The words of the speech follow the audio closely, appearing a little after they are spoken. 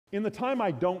In the time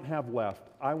I don't have left,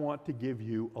 I want to give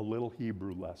you a little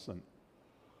Hebrew lesson.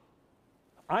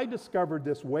 I discovered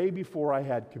this way before I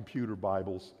had computer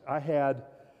Bibles. I had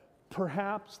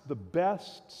perhaps the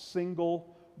best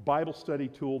single Bible study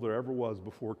tool there ever was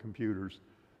before computers,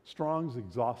 Strong's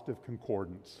Exhaustive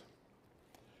Concordance.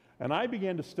 And I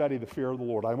began to study the fear of the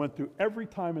Lord. I went through every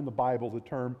time in the Bible the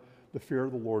term the fear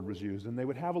of the Lord was used, and they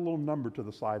would have a little number to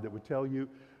the side that would tell you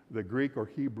the Greek or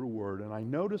Hebrew word, and I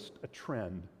noticed a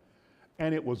trend,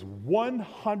 and it was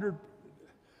 100.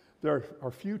 There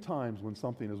are few times when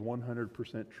something is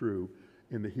 100% true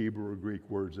in the Hebrew or Greek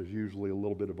words. There's usually a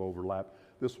little bit of overlap.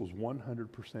 This was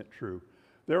 100% true.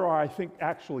 There are, I think,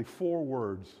 actually 4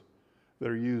 words that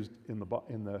are used in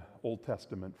the Old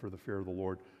Testament for the fear of the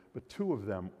Lord, but 2 of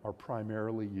them are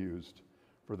primarily used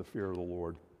for the fear of the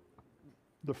Lord.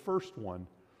 The first one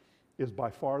is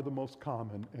by far the most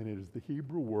common, and it is the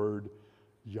Hebrew word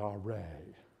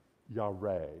yareh.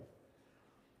 Yareh.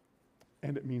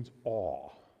 And it means awe.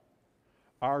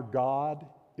 Our God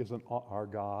is an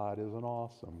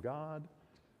awesome God.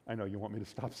 I know you want me to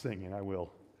stop singing, I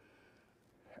will.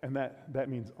 And that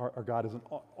means our God is an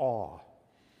awe.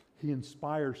 He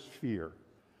inspires fear.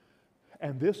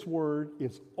 And this word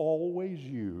is always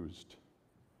used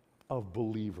of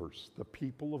believers, the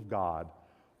people of God,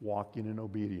 walking in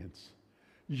obedience.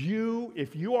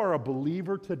 If you are a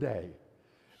believer today,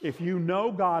 if you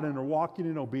know God and are walking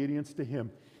in obedience to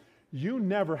Him, you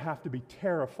never have to be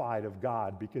terrified of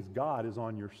God because God is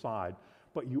on your side,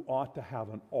 but you ought to have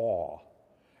an awe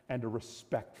and a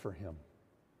respect for Him.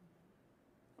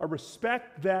 A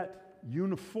respect that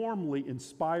uniformly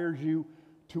inspires you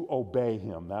to obey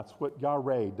Him. That's what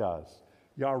yareh does.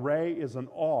 Yareh is an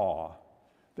awe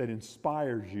that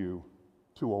inspires you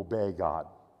to obey God.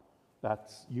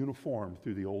 That's uniform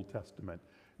through the Old Testament.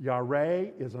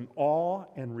 Yareh is an awe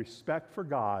and respect for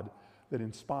God that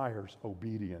inspires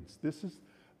obedience. This is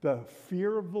the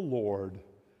fear of the Lord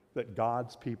that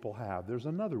God's people have. There's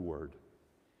another word,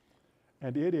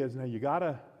 and it is, now you got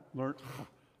to learn,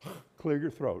 clear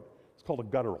your throat. It's called a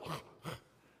guttural.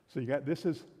 So this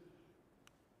is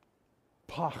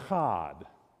pachad.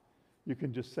 You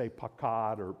can just say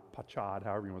pakad or pachad,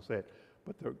 however you want to say it,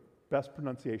 but the best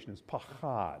pronunciation is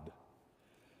pachad.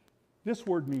 This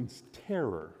word means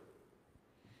terror.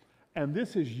 And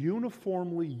this is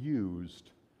uniformly used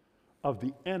of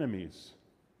the enemies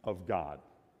of God.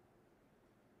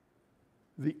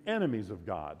 The enemies of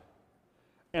God.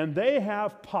 And they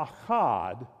have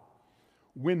pachad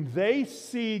when they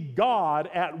see God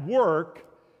at work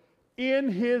in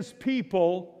His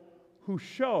people who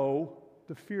show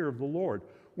the fear of the Lord.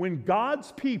 When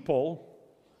God's people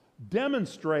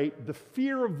demonstrate the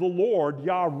fear of the Lord,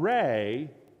 yareh,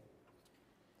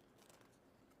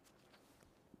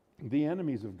 the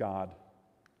enemies of God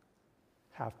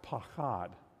have pachad.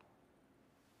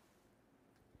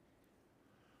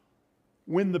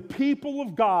 When the people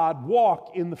of God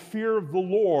walk in the fear of the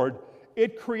Lord,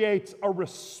 it creates a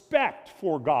respect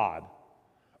for God,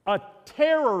 a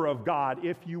terror of God,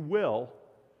 if you will,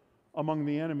 among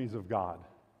the enemies of God.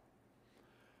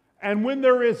 And when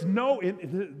there is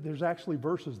there's actually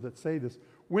verses that say this,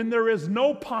 when there is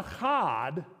no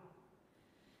pachad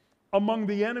among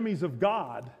the enemies of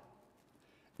God,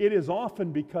 it is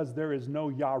often because there is no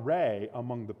yareh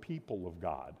among the people of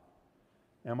God.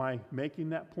 Am I making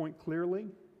that point clearly?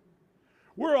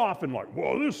 We're often like,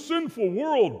 well, this sinful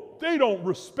world, they don't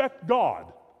respect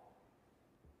God.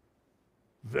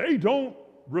 They don't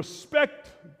respect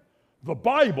the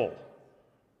Bible.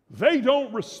 They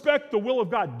don't respect the will of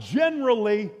God.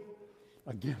 Generally,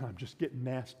 again, I'm just getting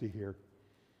nasty here.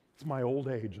 It's my old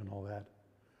age and all that.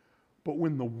 But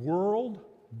when the world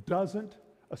doesn't,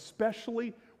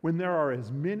 especially when there are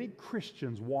as many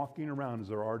Christians walking around as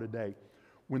there are today,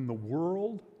 when the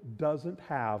world doesn't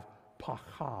have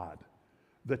pachad,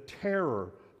 the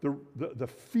terror, the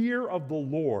fear of the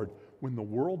Lord, when the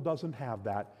world doesn't have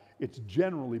that, it's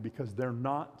generally because they're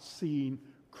not seeing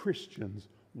Christians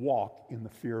walk in the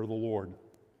fear of the Lord.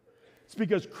 It's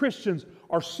because Christians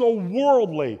are so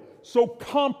worldly, so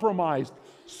compromised,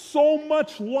 so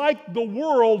much like the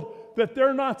world that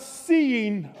they're not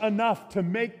seeing enough to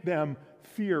make them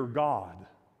fear God.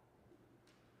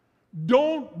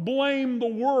 Don't blame the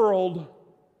world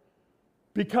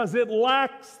because it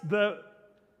lacks the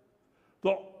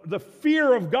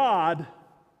fear of God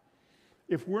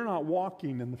if we're not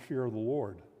walking in the fear of the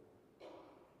Lord.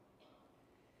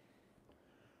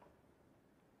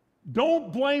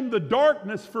 Don't blame the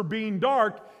darkness for being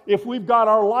dark if we've got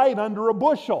our light under a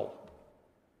bushel.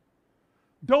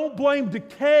 Don't blame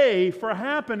decay for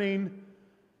happening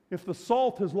if the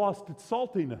salt has lost its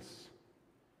saltiness.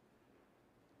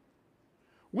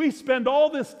 We spend all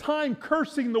this time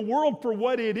cursing the world for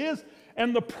what it is,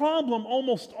 and the problem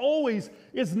almost always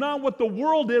is not what the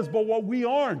world is, but what we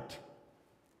aren't.